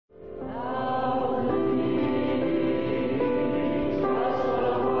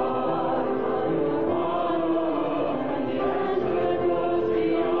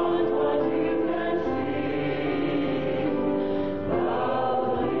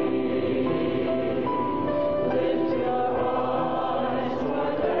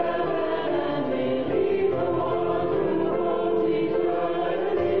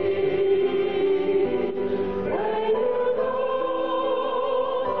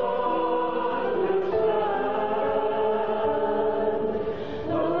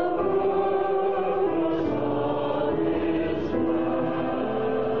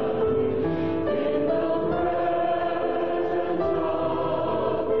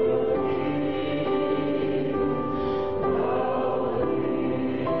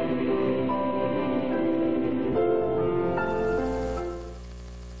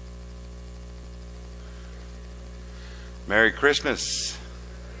Merry Christmas.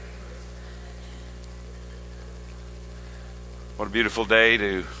 What a beautiful day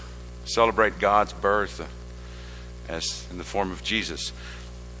to celebrate God's birth as in the form of Jesus.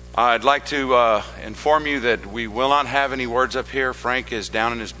 I'd like to inform you that we will not have any words up here. Frank is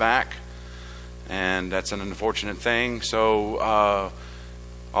down in his back, and that's an unfortunate thing. So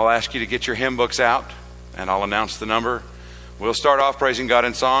I'll ask you to get your hymn books out, and I'll announce the number. We'll start off praising God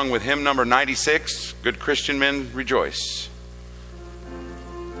in song with hymn number 96, Good Christian Men Rejoice.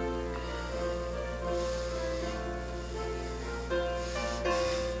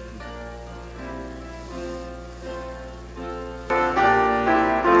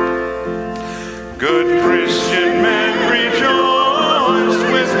 Good Christian men rejoice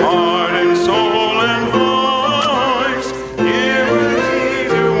with heart and soul and voice. Give heed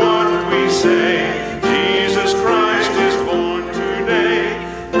to what we say. Jesus Christ is born today.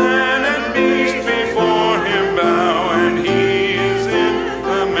 Man and beast before him bow, and he is in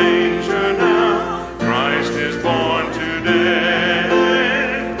the manger now. Christ is born today.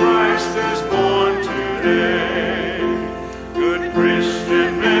 Christ is born today. Good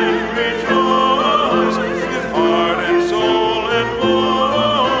Christian men rejoice.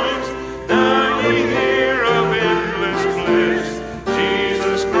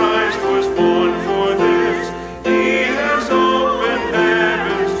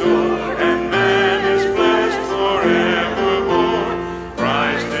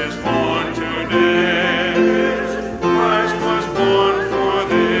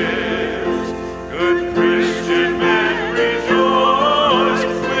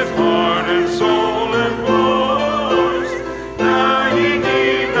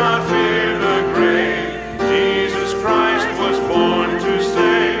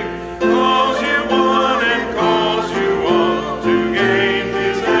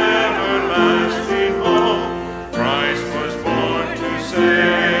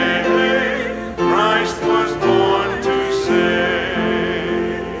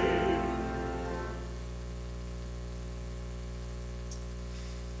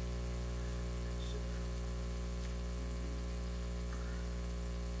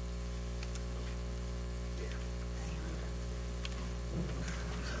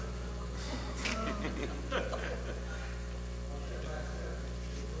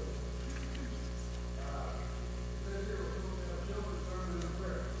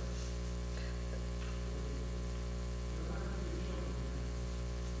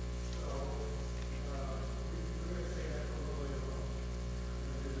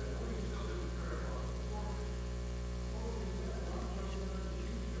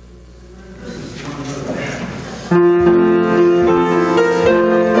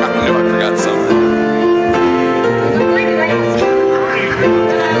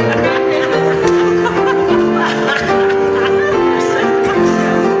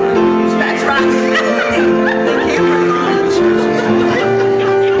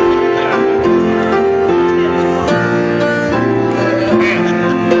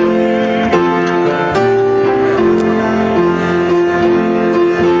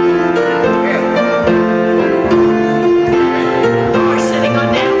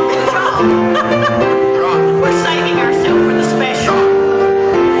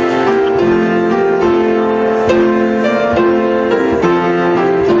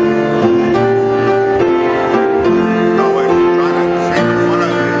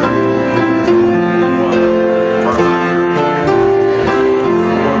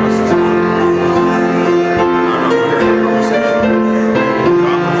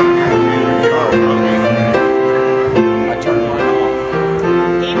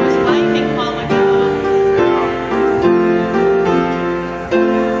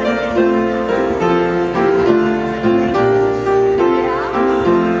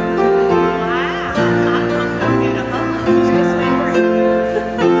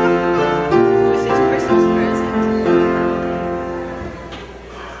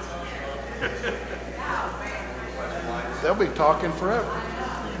 forever.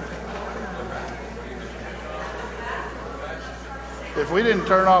 If we didn't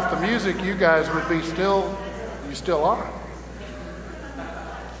turn off the music, you guys would be still, you still are.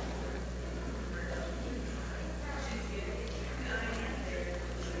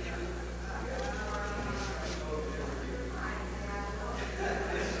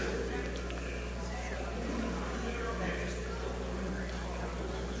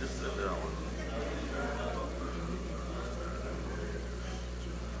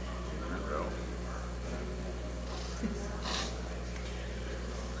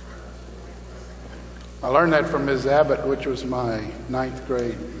 I learned that from Ms. Abbott, which was my 9th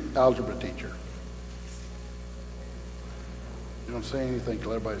grade algebra teacher. You don't say anything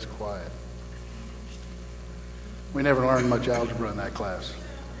till everybody's quiet. We never learned much algebra in that class.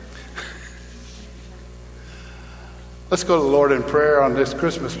 Let's go to the Lord in prayer on this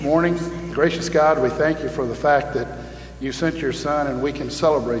Christmas morning. Gracious God, we thank you for the fact that you sent your Son and we can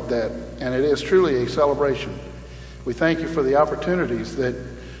celebrate that. And it is truly a celebration. We thank you for the opportunities that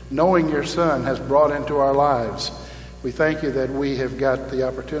knowing your Son has brought into our lives. We thank you that we have got the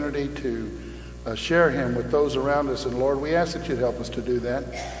opportunity to share him with those around us. And Lord, we ask that you'd help us to do that,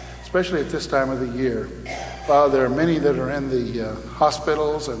 especially at this time of the year. Father, there are many that are in the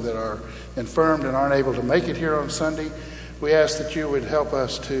hospitals and that are infirmed and aren't able to make it here on Sunday. We ask that you would help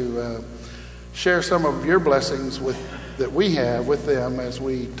us to share some of your blessings that we have with them as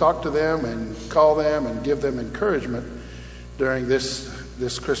we talk to them and call them and give them encouragement during this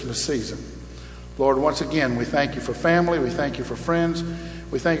Christmas season. Lord, once again, we thank you for family. We thank you for friends.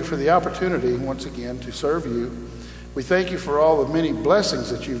 We thank you for the opportunity, once again, to serve you. We thank you for all the many blessings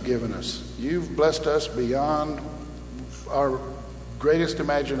that you've given us. You've blessed us beyond our greatest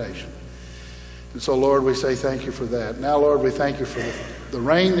imagination. And so, Lord, we say thank you for that. Now, Lord, we thank you for the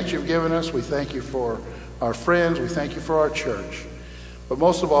rain that you've given us. We thank you for our friends. We thank you for our church. But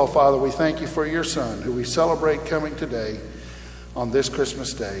most of all, Father, we thank you for your Son, who we celebrate coming today on this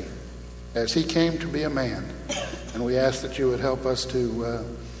Christmas day as he came to be a man. And we ask that you would help us to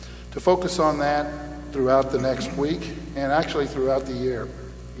focus on that throughout the next week and actually throughout the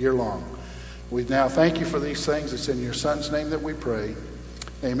year long. We now thank you for these things. It's in your Son's name that we pray.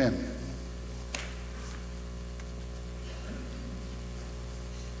 Amen.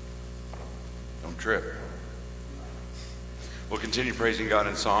 Don't trip. We'll continue praising God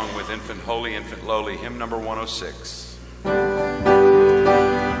in song with Infant Holy, Infant Lowly, hymn number 106.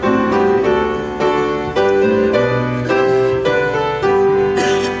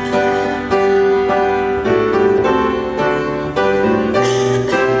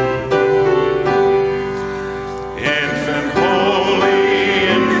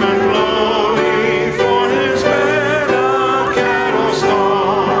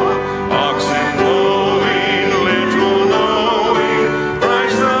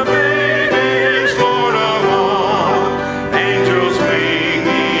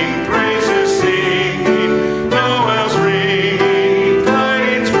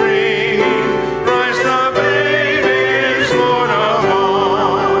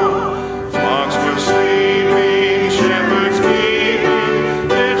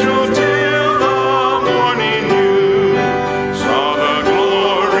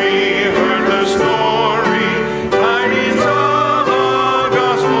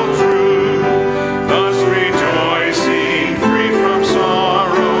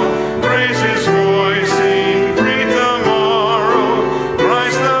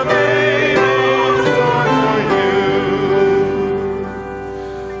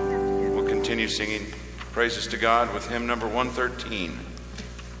 Praises to God with hymn number 113.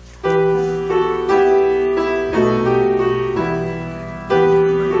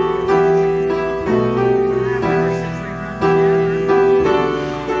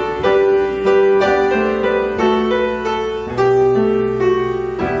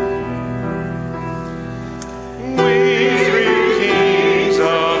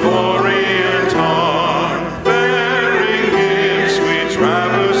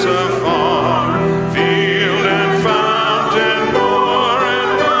 Field and fountain, boy.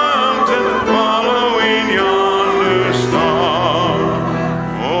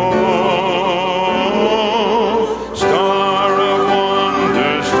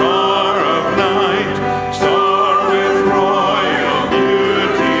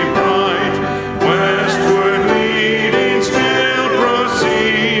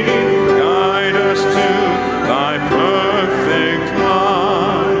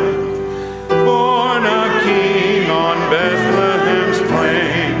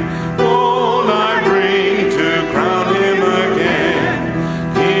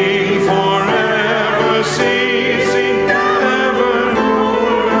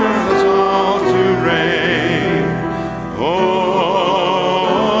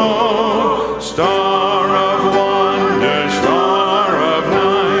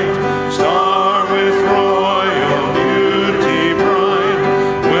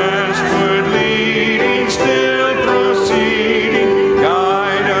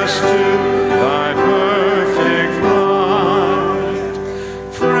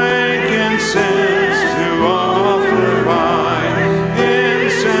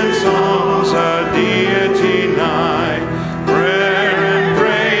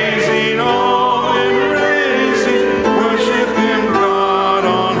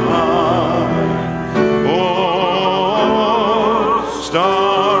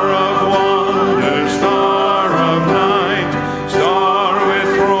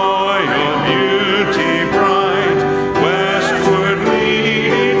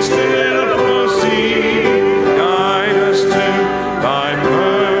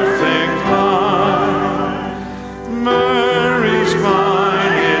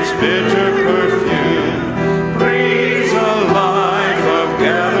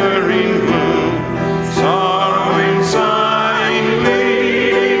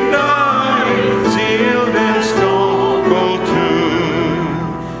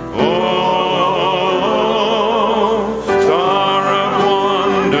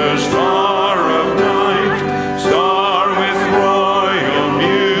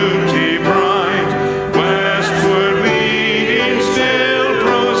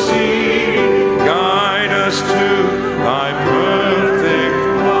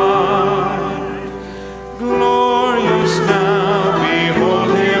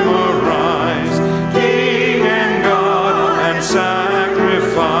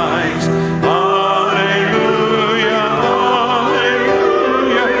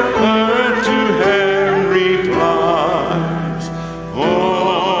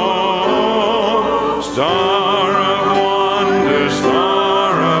 Star of wonder,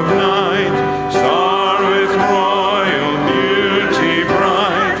 star of night, star with royal beauty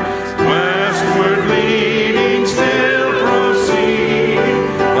bright, westward leading still proceed,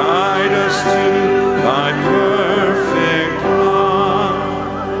 guide us to thy perfect light.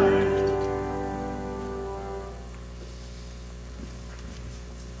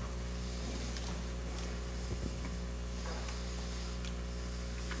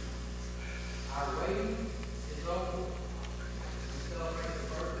 Our waiting is over. We celebrate the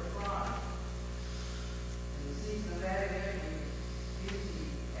birth of Christ. In the season of Advent, we use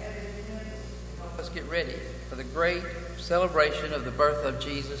the Advent candles to help us get ready for the great celebration of the birth of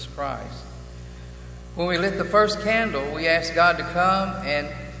Jesus Christ. When we lit the first candle, we asked God to come and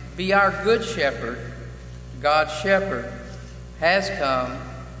be our good shepherd. God's shepherd has come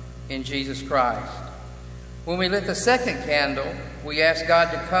in Jesus Christ. When we lit the second candle, we asked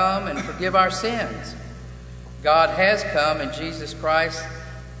God to come and forgive our sins. God has come in Jesus Christ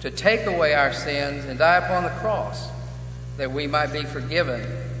to take away our sins and die upon the cross that we might be forgiven.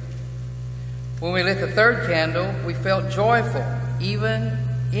 When we lit the third candle, we felt joyful even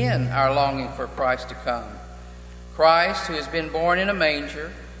in our longing for Christ to come. Christ, who has been born in a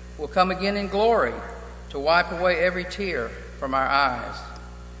manger, will come again in glory to wipe away every tear from our eyes.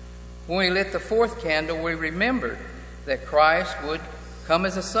 When we lit the fourth candle, we remembered that Christ would come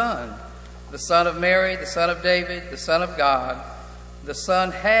as a son, the Son of Mary, the Son of David, the Son of God. The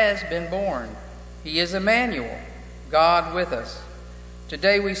Son has been born. He is Emmanuel, God with us.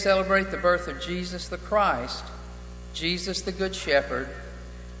 Today we celebrate the birth of Jesus the Christ, Jesus the Good Shepherd,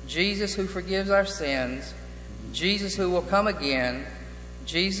 Jesus who forgives our sins, Jesus who will come again,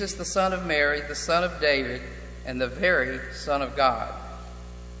 Jesus the Son of Mary, the Son of David, and the very Son of God.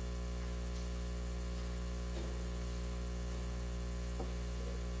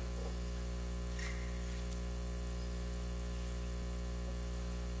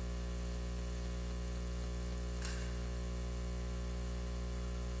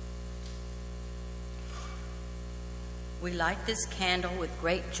 We light this candle with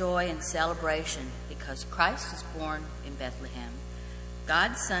great joy and celebration because Christ is born in Bethlehem.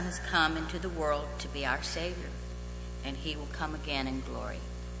 God's Son has come into the world to be our Savior, and he will come again in glory.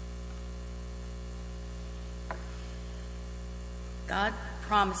 God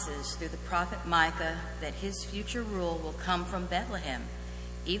promises through the prophet Micah that his future rule will come from Bethlehem,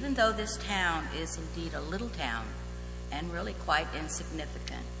 even though this town is indeed a little town and really quite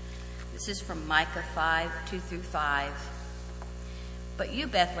insignificant. This is from Micah 5:2-5. But you,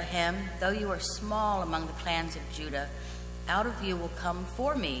 Bethlehem, though you are small among the clans of Judah, out of you will come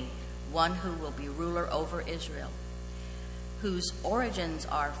for me one who will be ruler over Israel, whose origins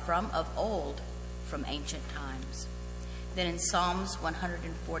are from of old, from ancient times. Then in Psalms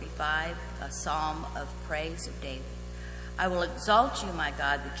 145, a psalm of praise of David. I will exalt you, my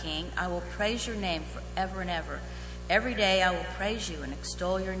God the King. I will praise your name forever and ever. Every day I will praise you and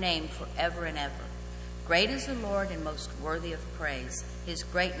extol your name forever and ever. Great is the Lord and most worthy of praise. His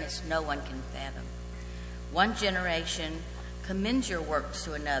greatness no one can fathom. One generation commends your works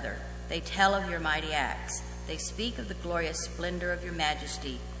to another. They tell of your mighty acts. They speak of the glorious splendor of your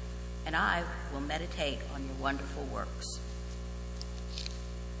majesty. And I will meditate on your wonderful works.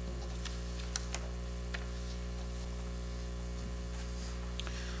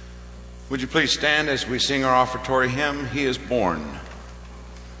 Would you please stand as we sing our offertory hymn, He is Born.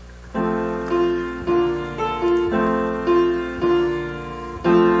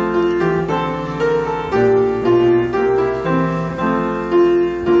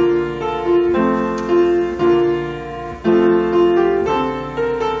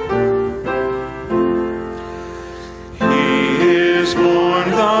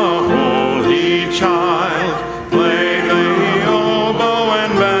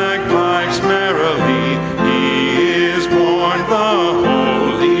 The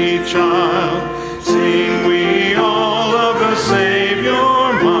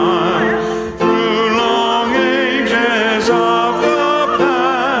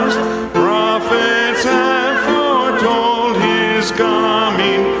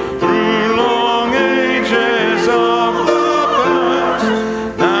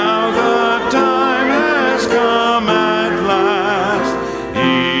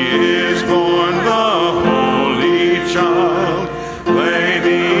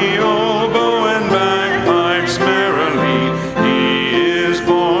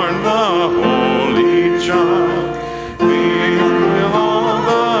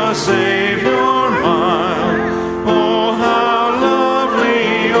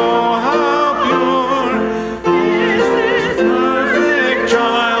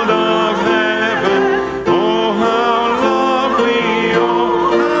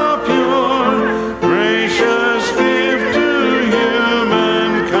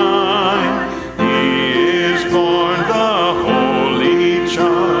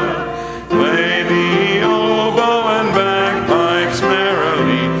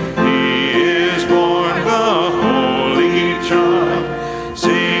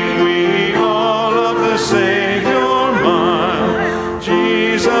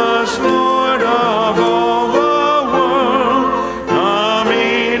Jesus, Lord of all the world,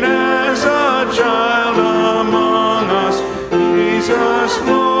 coming as a child among us. Jesus,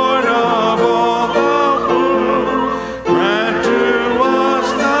 Lord of all the world, grant to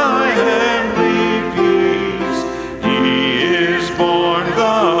us thy heavenly peace. He is born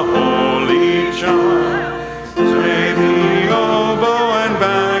the holy child. Play the oboe and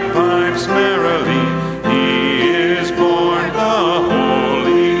bagpipes merrily. He is born the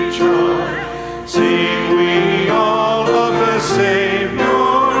holy child. Sing we all of the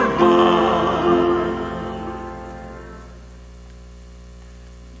Savior born.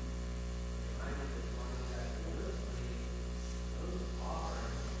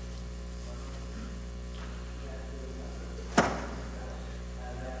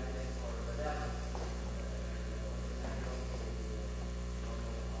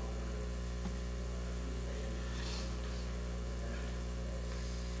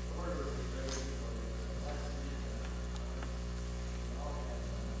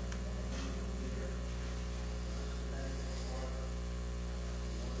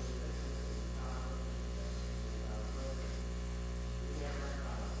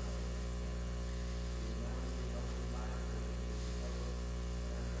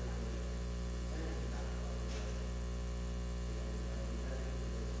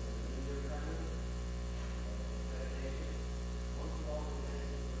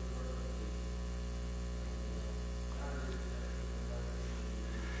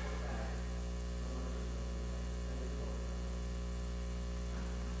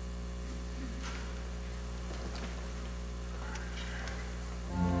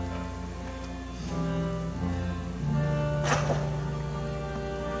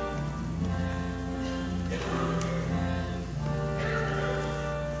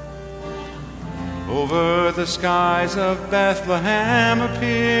 Over the skies of Bethlehem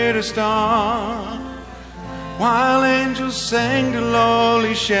appeared a star, while angels sang to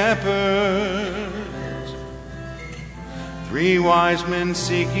lowly shepherds. 3 wise men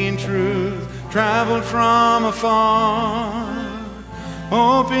seeking truth traveled from afar,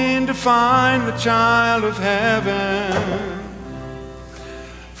 hoping to find the child of heaven.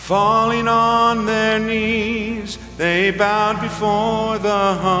 Falling on their knees, they bowed before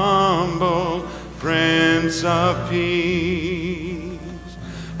the humble Prince of Peace.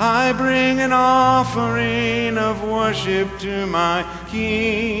 I bring an offering of worship to my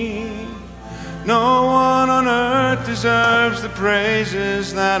King. No one on earth deserves the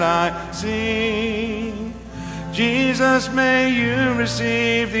praises that I sing. Jesus, may you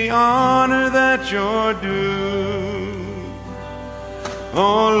receive the honor that you're due.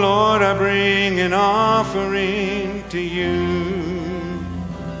 Oh Lord, I bring an offering to you.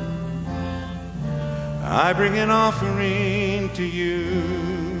 I bring an offering to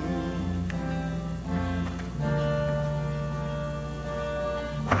you.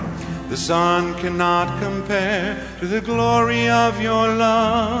 The sun cannot compare to the glory of your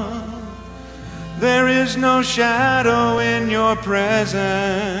love. There is no shadow in your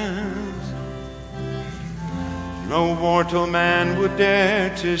presence. No mortal man would dare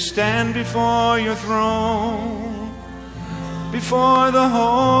to stand before your throne, before the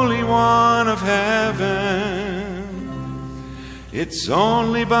Holy One of heaven. It's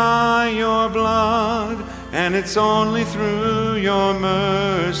only by your blood, and it's only through your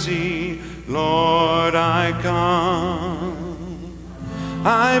mercy, Lord, I come.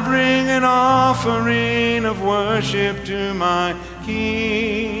 I bring an offering of worship to my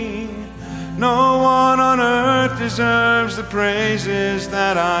King. No one on earth deserves the praises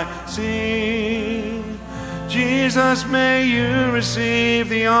that I sing. Jesus, may you receive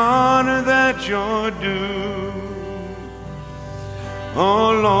the honor that you're due.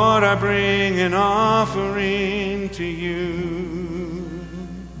 Oh Lord, I bring an offering to you.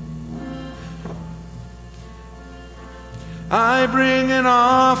 I bring an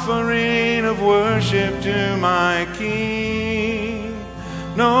offering of worship to my King.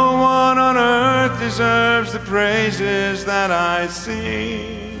 No one on earth deserves the praises that I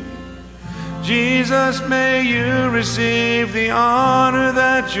sing. Jesus, may you receive the honor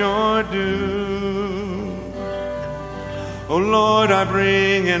that you're due. Oh Lord, I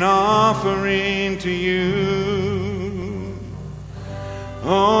bring an offering to you.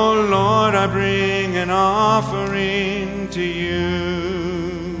 Oh Lord, I bring an offering to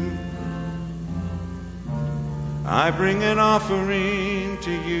you. I bring an offering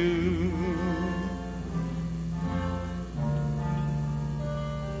to you.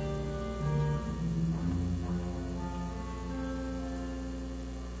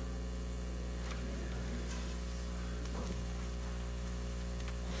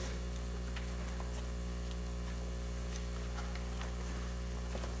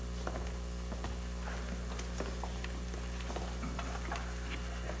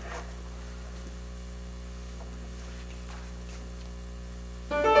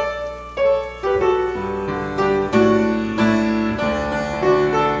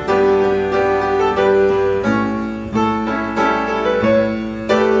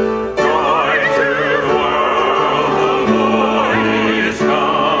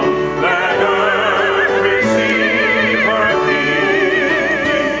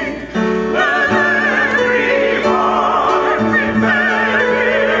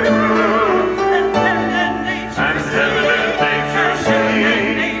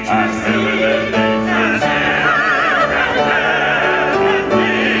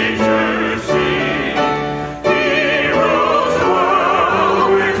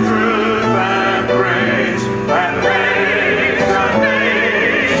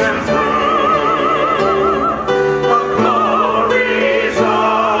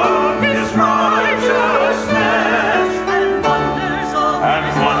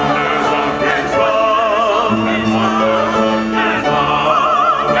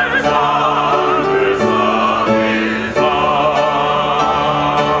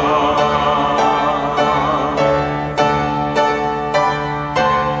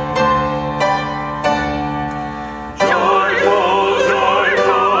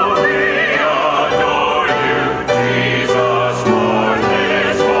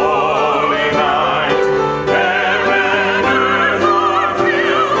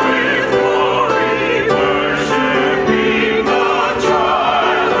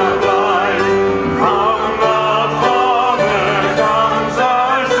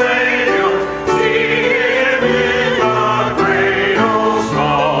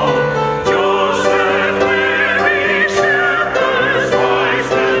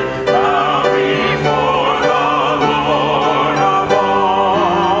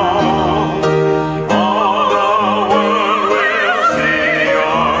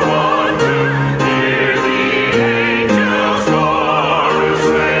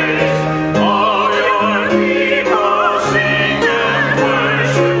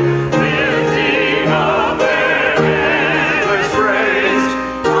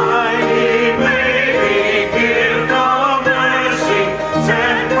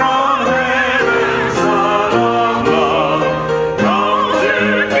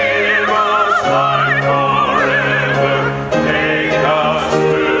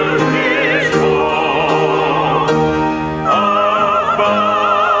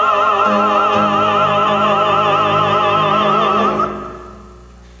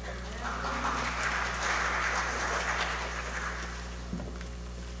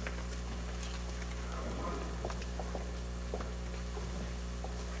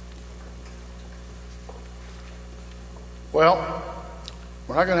 Well,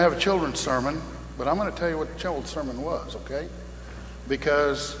 we're not going to have a children's sermon, but I'm going to tell you what the children's sermon was, okay?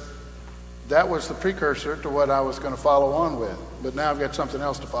 Because that was the precursor to what I was going to follow on with. But now I've got something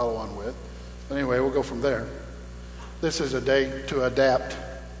else to follow on with. Anyway, we'll go from there. This is a day to adapt,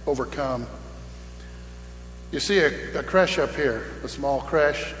 overcome. You see a creche up here, a small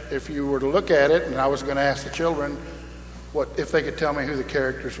creche. If you were to look at it, and I was going to ask the children what if they could tell me who the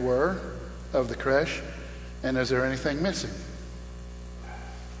characters were of the creche, and is there anything missing?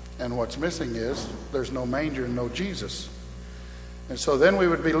 And what's missing is there's no manger and no Jesus. And so then we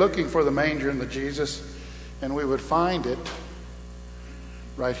would be looking for the manger and the Jesus, and we would find it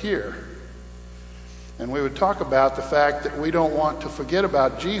right here. And we would talk about the fact that we don't want to forget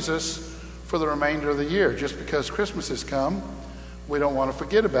about Jesus for the remainder of the year. Just because Christmas has come, we don't want to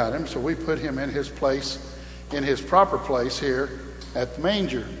forget about him, so we put him in his place, in his proper place here at the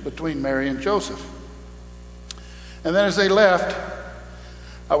manger between Mary and Joseph. And then as they left,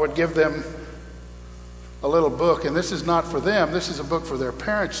 I would give them a little book, and this is not for them, this is a book for their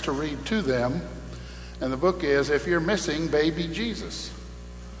parents to read to them. And the book is If You're Missing Baby Jesus.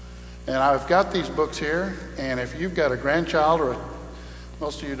 And I've got these books here, and if you've got a grandchild, or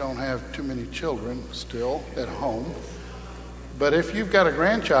most of you don't have too many children still at home, but if you've got a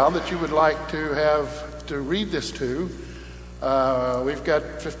grandchild that you would like to have to read this to, we've got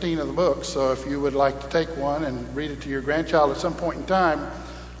 15 of the books, so if you would like to take one and read it to your grandchild at some point in time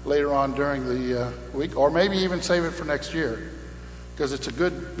later on during the week, or maybe even save it for next year, because it's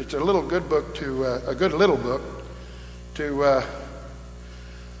a little good book to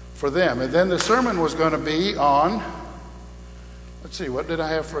for them. And then the sermon was going to be on, let's see, what did I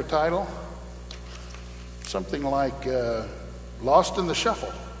have for a title? Something like Lost in the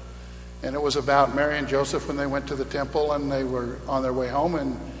Shuffle. And it was about Mary and Joseph when they went to the temple and they were on their way home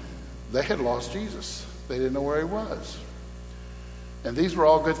and they had lost Jesus. They didn't know where he was. And these were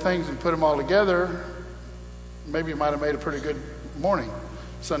all good things, and put them all together, maybe you might have made a pretty good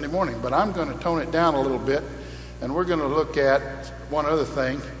Sunday morning. But I'm going to tone it down a little bit, and we're going to look at one other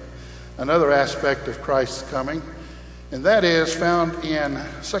thing, another aspect of Christ's coming, and that is found in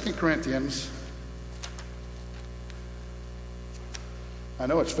 2 Corinthians. I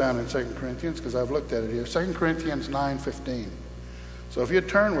know it's found in 2 Corinthians because I've looked at it here. 2 Corinthians 9:15. So if you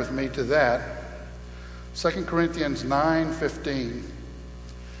turn with me to that, 2 Corinthians 9:15,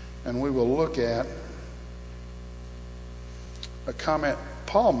 and we will look at a comment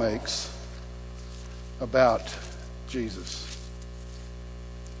Paul makes about Jesus.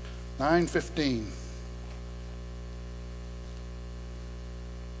 9:15.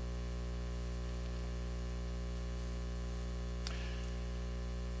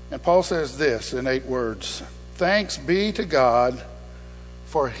 And Paul says this in 8 words: Thanks be to God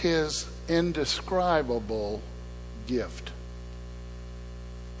for his indescribable gift.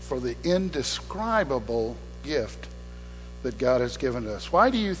 For the indescribable gift that God has given us. Why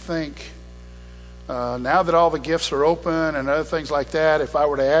do you think, now that all the gifts are open and other things like that, if I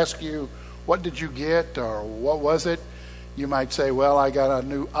were to ask you, what did you get or what was it? You might say, well, I got a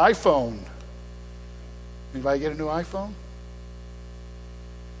new iPhone. Anybody get a new iPhone?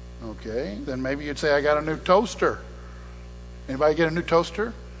 Okay, then maybe you'd say, I got a new toaster. Anybody get a new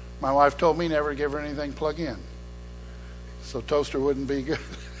toaster? My wife told me never to give her anything plug in. So toaster wouldn't be good.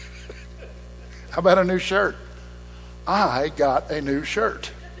 How about a new shirt? I got a new shirt.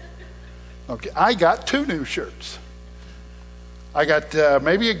 Okay, I got 2 new shirts. I got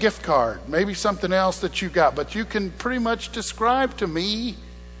maybe a gift card, maybe something else that you got, but you can pretty much describe to me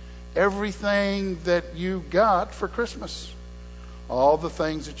everything that you got for Christmas. All the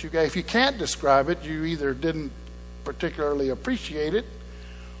things that you got. If you can't describe it, you either didn't particularly appreciate it,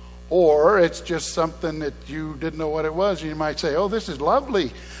 or it's just something that you didn't know what it was. You might say, oh, this is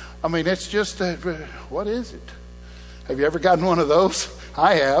lovely. I mean, it's just, what is it? Have you ever gotten one of those?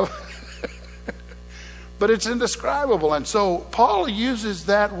 I have. But it's indescribable. And so Paul uses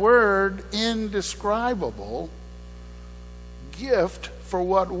that word, indescribable, gift, for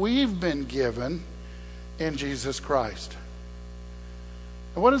what we've been given in Jesus Christ.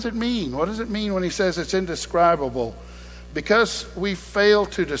 And what does it mean? What does it mean when he says it's indescribable? Because we fail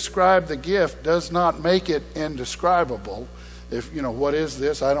to describe the gift does not make it indescribable. If, what is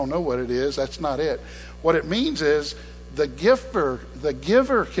this? I don't know what it is. That's not it. What it means is the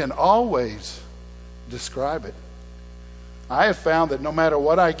giver can always describe it. I have found that no matter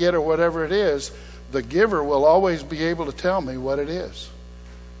what I get or whatever it is, the giver will always be able to tell me what it is.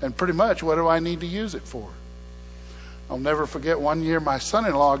 And pretty much, what do I need to use it for? I'll never forget one year my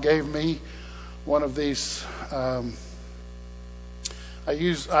son-in-law gave me one of these. I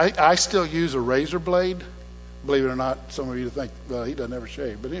still use a razor blade Believe it or not, some of you think, well, he doesn't ever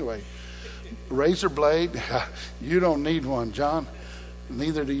shave. But anyway, razor blade, you don't need one, John.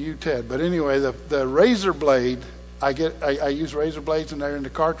 Neither do you, Ted. But anyway, the razor blade, I use razor blades and they're in the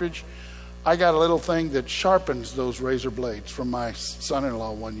cartridge. I got a little thing that sharpens those razor blades from my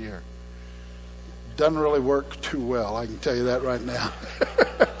son-in-law one year. Doesn't really work too well, I can tell you that right now.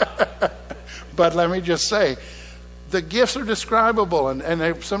 But let me just say, the gifts are describable,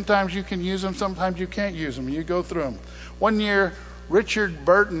 and sometimes you can use them, sometimes you can't use them. You go through them. One year, Richard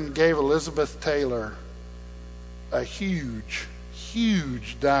Burton gave Elizabeth Taylor a huge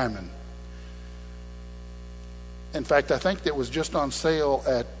diamond. In fact, I think it was just on sale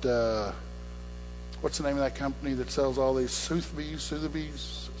at, what's the name of that company that sells all these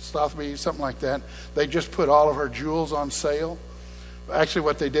Sotheby's, something like that. They just put all of her jewels on sale. Actually,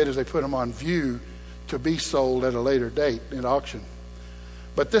 what they did is they put them on view to be sold at a later date in auction.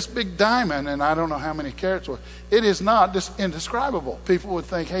 But this big diamond, and I don't know how many carats was, it is not indescribable. People would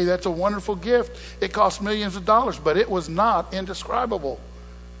think, hey, that's a wonderful gift. It cost millions of dollars, but it was not indescribable.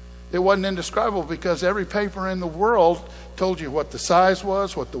 It wasn't indescribable because every paper in the world told you what the size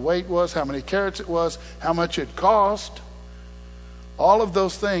was, what the weight was, how many carats it was, how much it cost. All of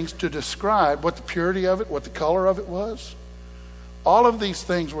those things to describe what the purity of it, what the color of it was. All of these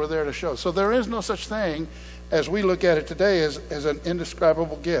things were there to show. So there is no such thing, as we look at it today, as an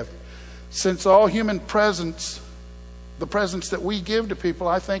indescribable gift. Since all human presents, the presents that we give to people,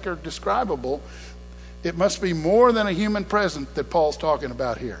 I think are describable, it must be more than a human present that Paul's talking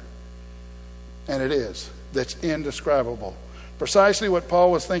about here. And it is. That's indescribable. Precisely what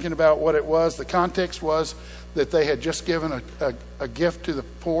Paul was thinking about what it was. The context was that they had just given a gift to the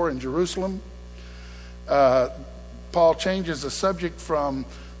poor in Jerusalem. Paul changes the subject from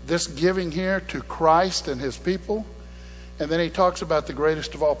this giving here to Christ and his people. And then he talks about the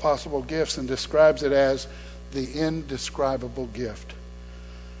greatest of all possible gifts and describes it as the indescribable gift.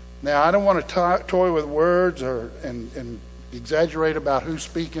 Now, I don't want to toy with words and exaggerate about who's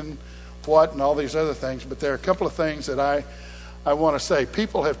speaking what and all these other things, but there are a couple of things that I want to say.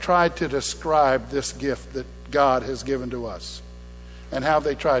 People have tried to describe this gift that God has given to us and how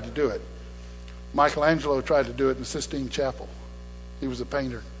they tried to do it. Michelangelo tried to do it in the Sistine Chapel. He was a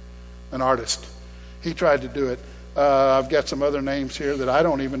painter, an artist. He tried to do it. I've got some other names here that I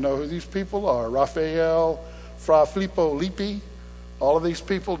don't even know who these people are. Raphael, Fra Filippo Lippi. All of these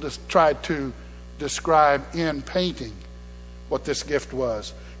people just tried to describe in painting what this gift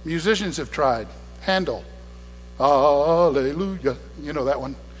was. Musicians have tried. Handel. Hallelujah. You know that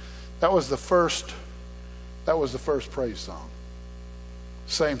one. That was the first praise song.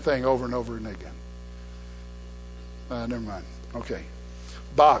 Same thing over and over and again. Never mind. Okay.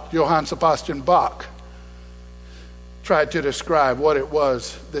 Bach, Johann Sebastian Bach, tried to describe what it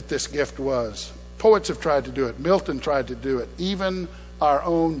was that this gift was. Poets have tried to do it. Milton tried to do it. Even our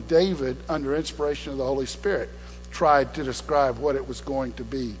own David, under inspiration of the Holy Spirit, tried to describe what it was going to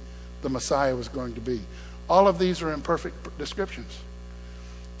be, the Messiah was going to be. All of these are imperfect descriptions.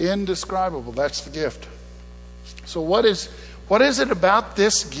 Indescribable, that's the gift. So what is it about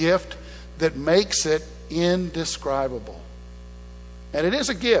this gift that makes it indescribable? And it is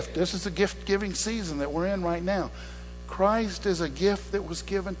a gift. This is the gift-giving season that we're in right now. Christ is a gift that was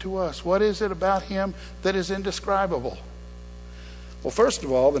given to us. What is it about him that is indescribable? Well, first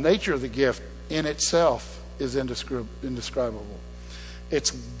of all, the nature of the gift in itself is indescribable.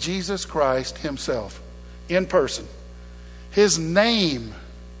 It's Jesus Christ himself in person. His name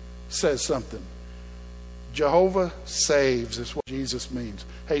says something. Jehovah saves is what Jesus means.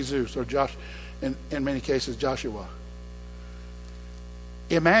 Jesus, or Josh, in many cases, Joshua.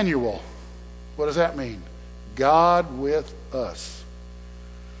 Emmanuel, what does that mean? God with us.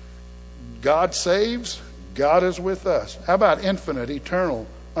 God saves, God is with us. How about infinite, eternal,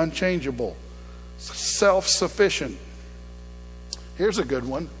 unchangeable, self-sufficient? Here's a good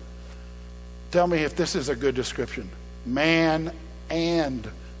one. Tell me if this is a good description. Man and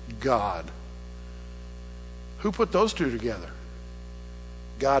God. Who put those two together?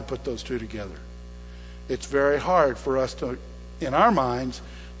 God put those two together. It's very hard for us to, in our minds,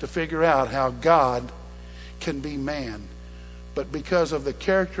 to figure out how God can be man. But because of the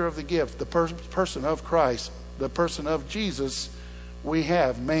character of the gift, the person of Christ, the person of Jesus, we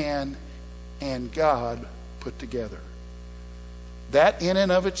have man and God put together. That in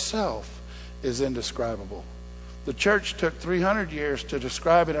and of itself is indescribable. The church took 300 years to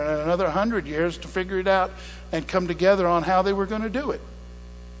describe it and another 100 years to figure it out and come together on how they were going to do it.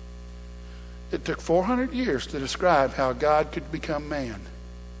 It took 400 years to describe how God could become man.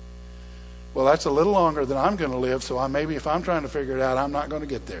 Well, that's a little longer than I'm going to live, so maybe if I'm trying to figure it out, I'm not going to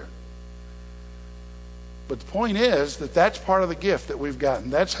get there. But the point is that that's part of the gift that we've gotten.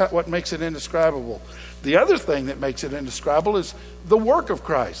 That's what makes it indescribable. The other thing that makes it indescribable is the work of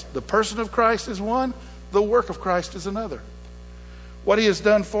Christ. The person of Christ is one, the work of Christ is another. What he has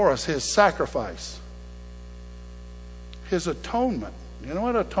done for us, his sacrifice, his atonement. You know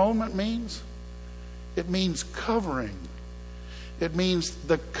what atonement means? It means covering. It means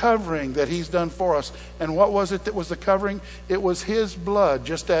the covering that he's done for us. And what was it that was the covering? It was his blood.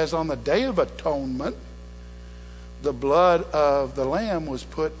 Just as on the Day of Atonement, the blood of the Lamb was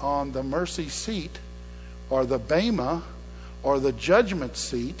put on the mercy seat, or the bema, or the judgment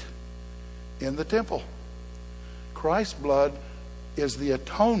seat in the temple. Christ's blood is the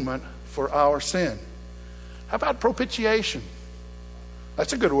atonement for our sin. How about propitiation?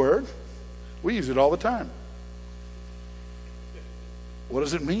 That's a good word. We use it all the time. What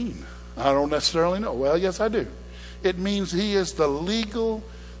does it mean? I don't necessarily know. Well, yes, I do. It means he is the legal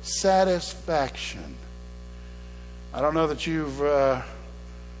satisfaction. I don't know that you've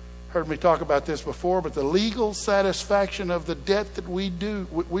heard me talk about this before, but the legal satisfaction of the debt that we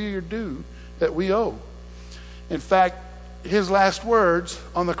are due, that we owe. In fact, his last words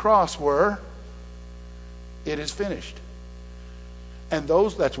on the cross were, "It is finished." And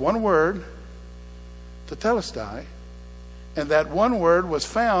that's one word, tetelestai, and that one word was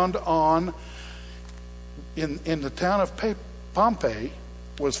found in the town of Pompeii,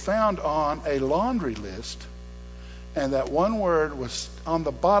 was found on a laundry list, and that one word was on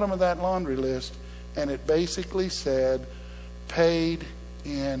the bottom of that laundry list, and it basically said, "Paid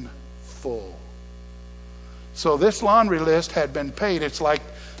in full." So this laundry list had been paid. It's like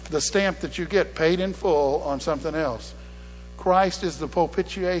the stamp that you get, paid in full on something else. Christ is the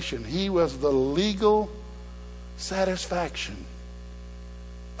propitiation. He was the legal satisfaction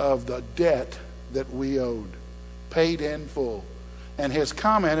of the debt that we owed, paid in full. And his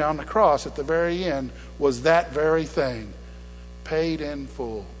comment on the cross at the very end was that very thing, paid in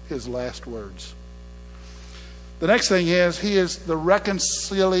full, his last words. The next thing is, he is the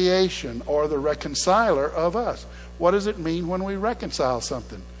reconciliation, or the reconciler of us. What does it mean when we reconcile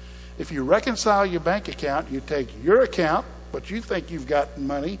something? If you reconcile your bank account, you take your account, what you think you've gotten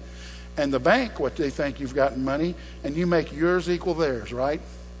money, and the bank, what they think you've gotten money, and you make yours equal theirs, right?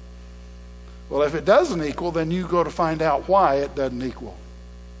 Well, if it doesn't equal, then you go to find out why it doesn't equal.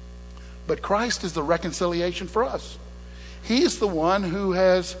 But Christ is the reconciliation for us. He's the one who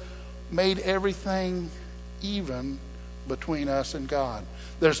has made everything even between us and God.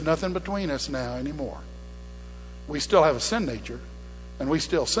 There's nothing between us now anymore. We still have a sin nature, and we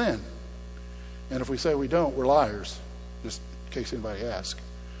still sin. And if we say we don't, we're liars, just in case anybody asks.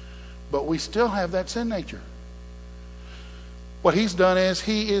 But we still have that sin nature. What he's done is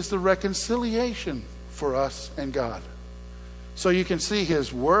he is the reconciliation for us and God. So you can see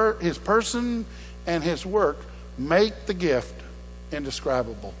his word, his person and his work make the gift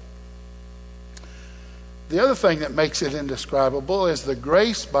indescribable. The other thing that makes it indescribable is the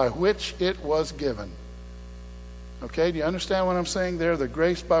grace by which it was given. Okay, do you understand what I'm saying there? The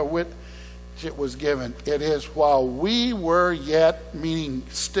grace by which it was given. It is while we were yet, meaning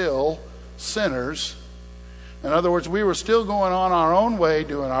still, sinners. In other words, we were still going on our own way,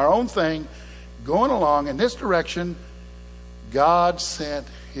 doing our own thing, going along in this direction. God sent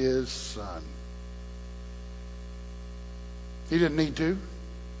his Son. He didn't need to.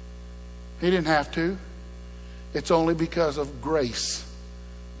 He didn't have to. It's only because of grace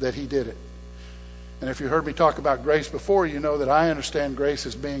that he did it. And if you heard me talk about grace before, you know that I understand grace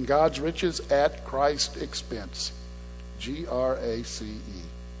as being God's riches at Christ's expense. Grace.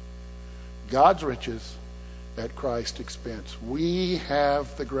 God's riches at Christ's expense. We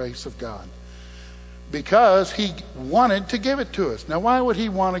have the grace of God because he wanted to give it to us. Now, why would he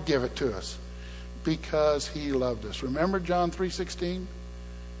want to give it to us? Because he loved us. Remember John 3:16?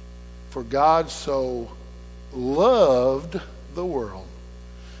 For God so loved the world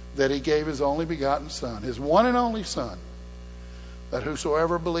that he gave his only begotten Son, his one and only Son, that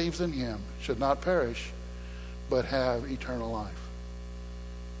whosoever believes in him should not perish, but have eternal life.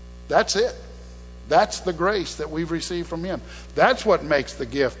 That's it. That's the grace that we've received from him. That's what makes the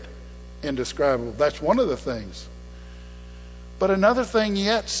gift indescribable. That's one of the things. But another thing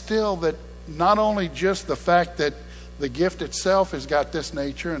yet still, that not only just the fact that the gift itself has got this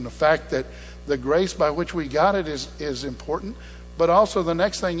nature, and the fact that the grace by which we got it is important, but also the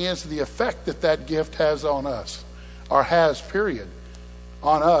next thing is the effect that that gift has on us, or has, period,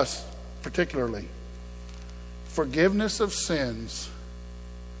 on us particularly. Forgiveness of sins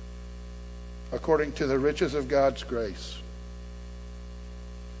according to the riches of God's grace.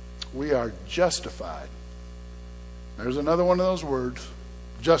 We are justified. There's another one of those words,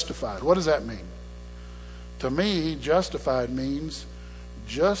 justified. What does that mean? To me, justified means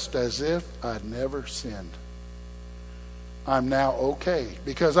just as if I'd never sinned. I'm now okay.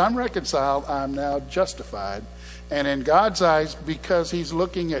 Because I'm reconciled, I'm now justified. And in God's eyes, because He's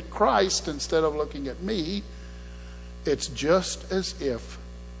looking at Christ instead of looking at me, it's just as if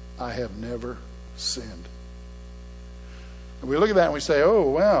I have never sinned. And we look at that and we say, oh,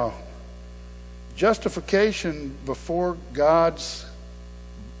 wow. Justification before God's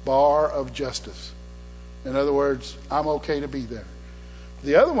bar of justice. In other words, I'm okay to be there.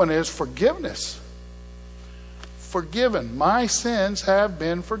 The other one is forgiveness. Forgiven. My sins have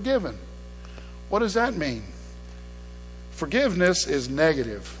been forgiven. What does that mean? Forgiveness is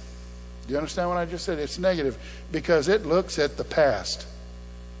negative. Do you understand what I just said? It's negative because it looks at the past.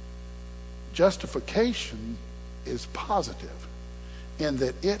 Justification is positive in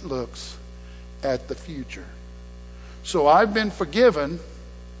that it looks at the future. So I've been forgiven,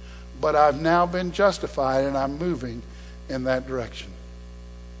 but I've now been justified, and I'm moving in that direction.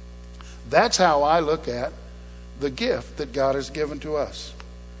 That's how I look at the gift that God has given to us.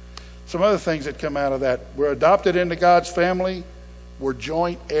 Some other things that come out of that. We're adopted into God's family. We're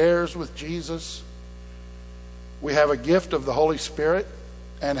joint heirs with Jesus. We have a gift of the Holy Spirit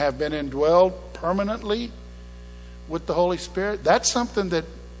and have been indwelled permanently with the Holy Spirit. That's something that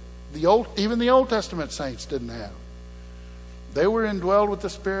even the Old Testament saints didn't have. They were indwelled with the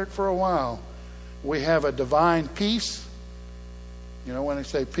Spirit for a while. We have a divine peace. You know, when they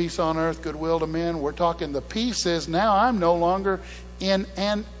say peace on earth, goodwill to men, we're talking the peace is now I'm no longer in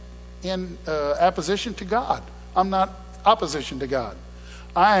opposition to God. I'm not opposition to God.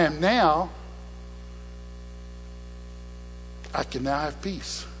 I can now have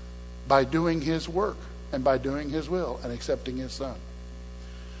peace by doing His work and by doing His will and accepting His Son.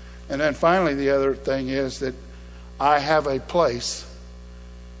 And then finally, the other thing is that I have a place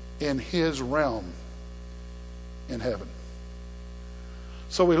in His realm in heaven.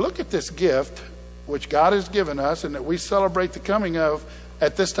 So we look at this gift which God has given us and that we celebrate the coming of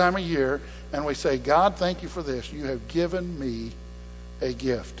at this time of year, and we say, God, thank you for this. You have given me a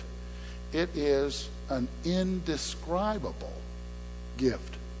gift. It is an indescribable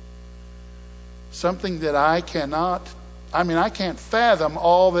gift. Something that I can't fathom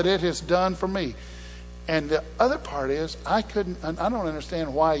all that it has done for me. And the other part is, I don't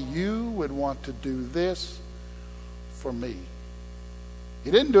understand why you would want to do this for me.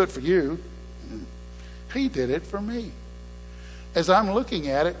 He didn't do it for you. He did it for me. As I'm looking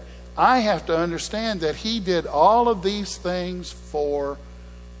at it, I have to understand that He did all of these things for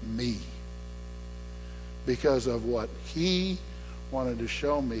me because of what He wanted to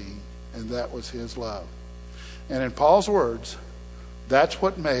show me, and that was His love. And in Paul's words, that's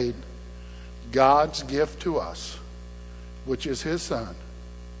what made God's gift to us, which is His Son,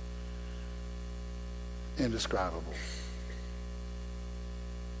 indescribable.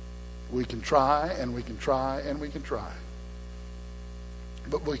 We can try and we can try and we can try,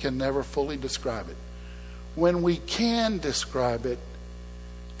 but we can never fully describe it. When we can describe it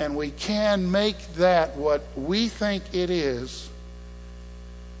and we can make that what we think it is,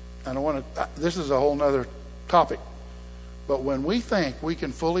 and this is a whole nother topic, but when we think we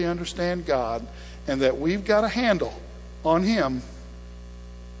can fully understand God and that we've got a handle on Him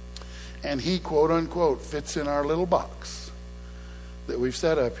and He, quote unquote, fits in our little box that we've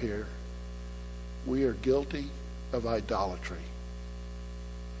set up here, we are guilty of idolatry.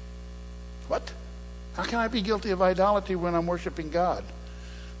 What? How can I be guilty of idolatry when I'm worshiping God?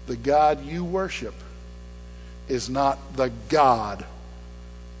 The God you worship is not the God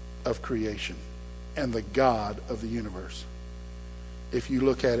of creation and the God of the universe. If you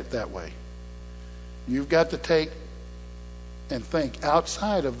look at it that way, you've got to take and think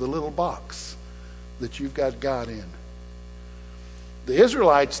outside of the little box that you've got God in. The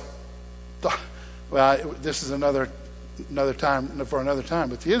Israelites thought, well, this is another time for another time,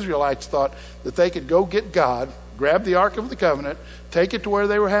 but the Israelites thought that they could go get God, grab the Ark of the Covenant, take it to where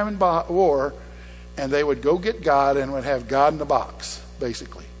they were having war, and they would go get God and would have God in the box,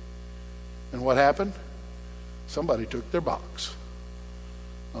 basically. And what happened? Somebody took their box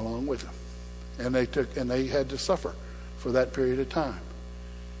along with them, and they had to suffer for that period of time.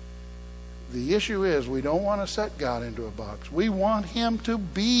 The issue is we don't want to set God into a box. We want Him to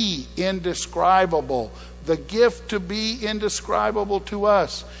be indescribable, the gift to be indescribable to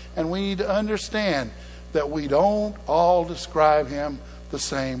us. And we need to understand that we don't all describe Him the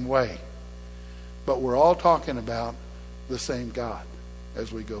same way. But we're all talking about the same God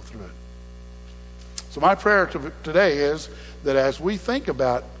as we go through it. So my prayer today is that as we think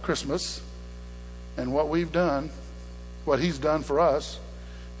about Christmas and what we've done, what He's done for us,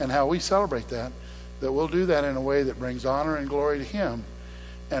 and how we celebrate that that we'll do that in a way that brings honor and glory to Him,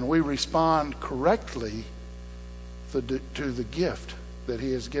 and we respond correctly to the gift that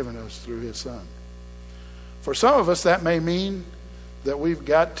He has given us through His Son. For some of us, that may mean that we've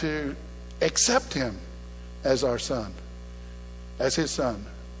got to accept Him as our Son, as His Son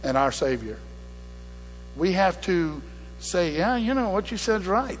and our Savior. We have to say, yeah, you know, what you said is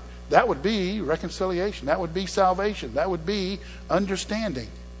right. That would be reconciliation. That would be salvation. That would be understanding.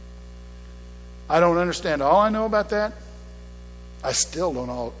 I don't understand all I know about that. I still don't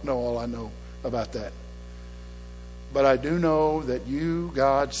know all I know about that. But I do know that you,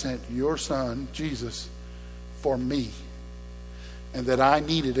 God, sent your Son, Jesus, for me. And that I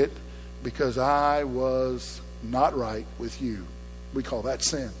needed it because I was not right with you. We call that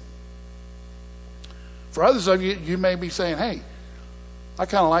sin. For others of you, you may be saying, hey, I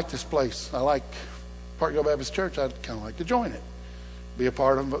kind of like this place. I like Parkdale Baptist Church. I'd kind of like to join it. Be a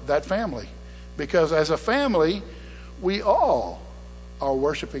part of that family. Because as a family, we all are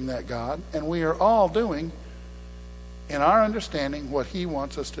worshiping that God. And we are all doing, in our understanding, what He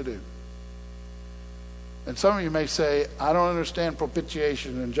wants us to do. And some of you may say, I don't understand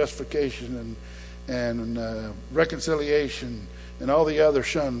propitiation and justification and reconciliation and all the other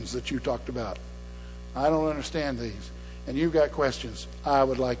shuns that you talked about. I don't understand these. And you've got questions. I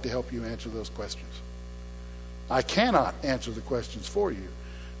would like to help you answer those questions. I cannot answer the questions for you,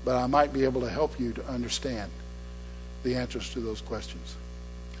 but I might be able to help you to understand the answers to those questions.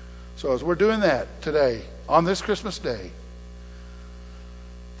 So as we're doing that today, on this Christmas Day,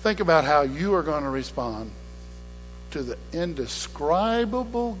 think about how you are going to respond to the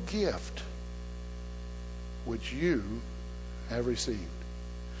indescribable gift which you have received.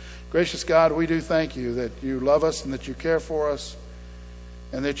 Gracious God, we do thank you that you love us and that you care for us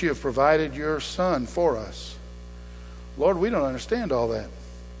and that you have provided your Son for us. Lord, we don't understand all that.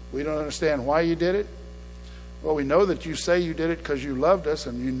 We don't understand why you did it. Well, we know that you say you did it because you loved us,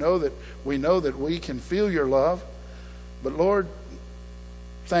 and we know that we can feel your love. But Lord,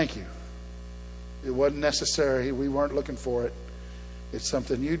 thank you. It wasn't necessary. We weren't looking for it. It's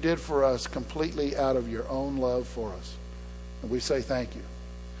something you did for us completely out of your own love for us. And we say thank you.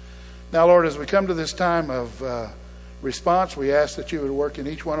 Now, Lord, as we come to this time of response, we ask that you would work in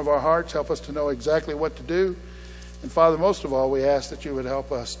each one of our hearts, help us to know exactly what to do. And Father, most of all, we ask that you would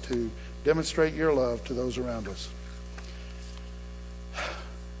help us to demonstrate your love to those around us.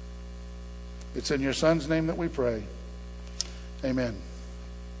 It's in your Son's name that we pray. Amen.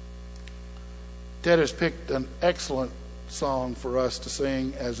 Ted has picked an excellent song for us to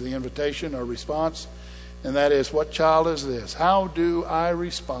sing as the invitation or response, and that is, What Child Is This? How do I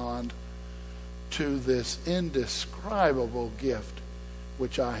respond to this indescribable gift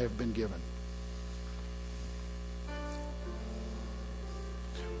which I have been given?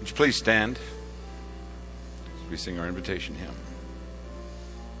 Would you please stand as we sing our invitation hymn?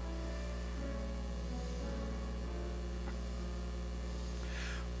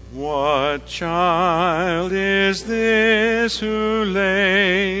 What child is this who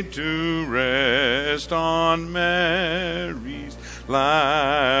laid to rest on Mary's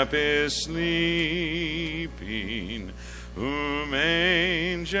lap is sleeping, whom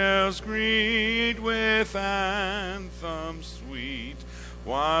angels greet with anthems sweet,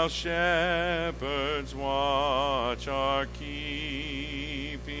 while shepherds watch are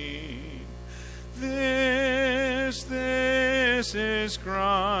keeping? This is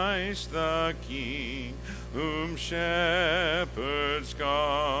Christ the King, whom shepherds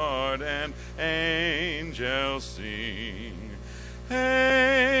guard and angels sing.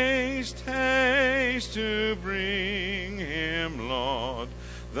 Haste, haste to bring him, Lord,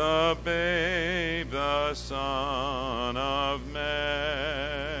 the babe, the Son of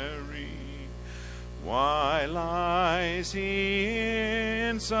Mary. Why lies he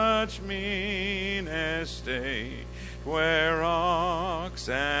in such mean estate, where ox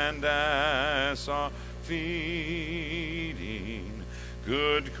and ass are feeding?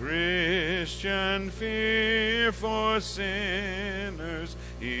 Good Christian, fear for sinners,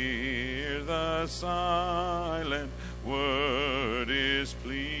 hear the silent word is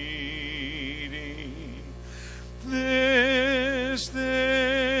pleading. This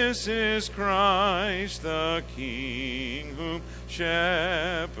is Christ the King, whom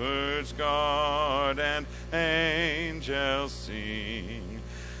shepherds guard and angels sing.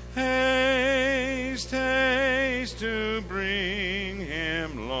 Haste, haste to bring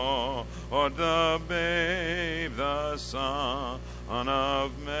him, Lord, the babe, the Son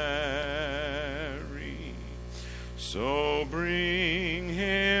of Mary. So bring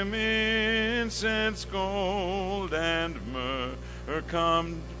him incense, gold, and myrrh,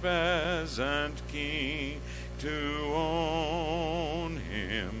 come peasant king to own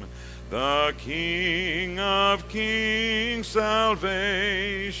him. The King of Kings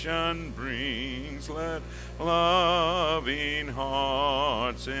salvation brings. Let loving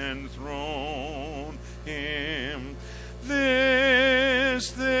hearts enthrone him.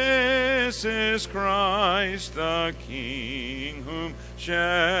 This is Christ the King, whom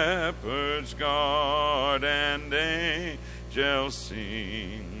shepherds guard and angels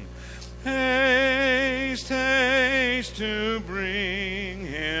sing. Haste, haste to bring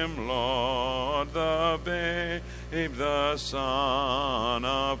him, Lord, the babe, the Son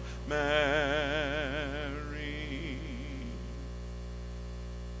of Mary.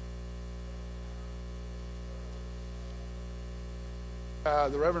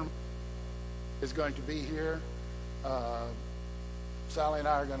 The Reverend is going to be here. Sally and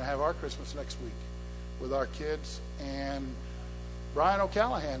I are going to have our Christmas next week with our kids, and Brian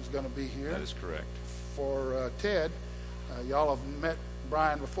O'Callahan's going to be here. That is correct. For Ted. Y'all have met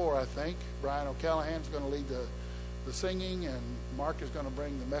Brian before, I think. Brian O'Callahan's going to lead the singing, and Mark is going to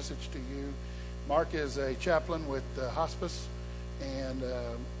bring the message to you. Mark is a chaplain with hospice, and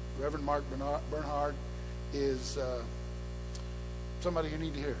Reverend Mark Bernhard is somebody you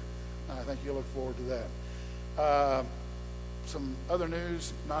need to hear. I think you'll look forward to that. Some other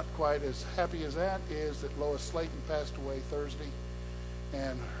news, not quite as happy as that, is that Lois Slayton passed away Thursday,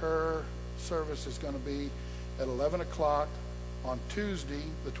 and her service is going to be at 11 o'clock on Tuesday,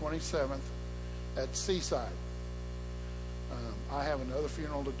 the 27th, at Seaside. I have another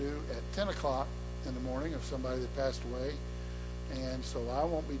funeral to do at 10 o'clock in the morning of somebody that passed away, and so I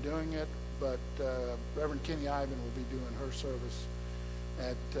won't be doing it, but Reverend Kenny Ivan will be doing her service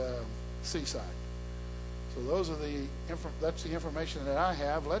at Seaside. So that's the information that I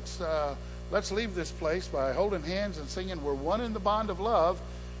have. Let's leave this place by holding hands and singing "We're One in the Bond of Love"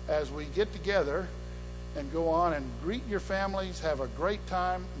 as we get together and go on and greet your families. Have a great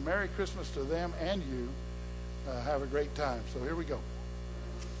time. Merry Christmas to them and you. Have a great time. So here we go.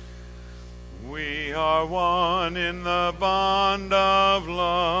 We are one in the bond of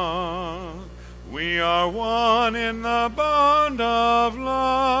love. We are one in the bond of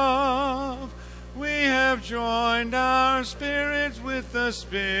love. We have joined our spirits with the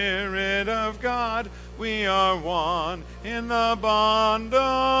Spirit of God. We are one in the bond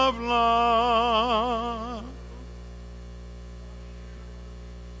of love.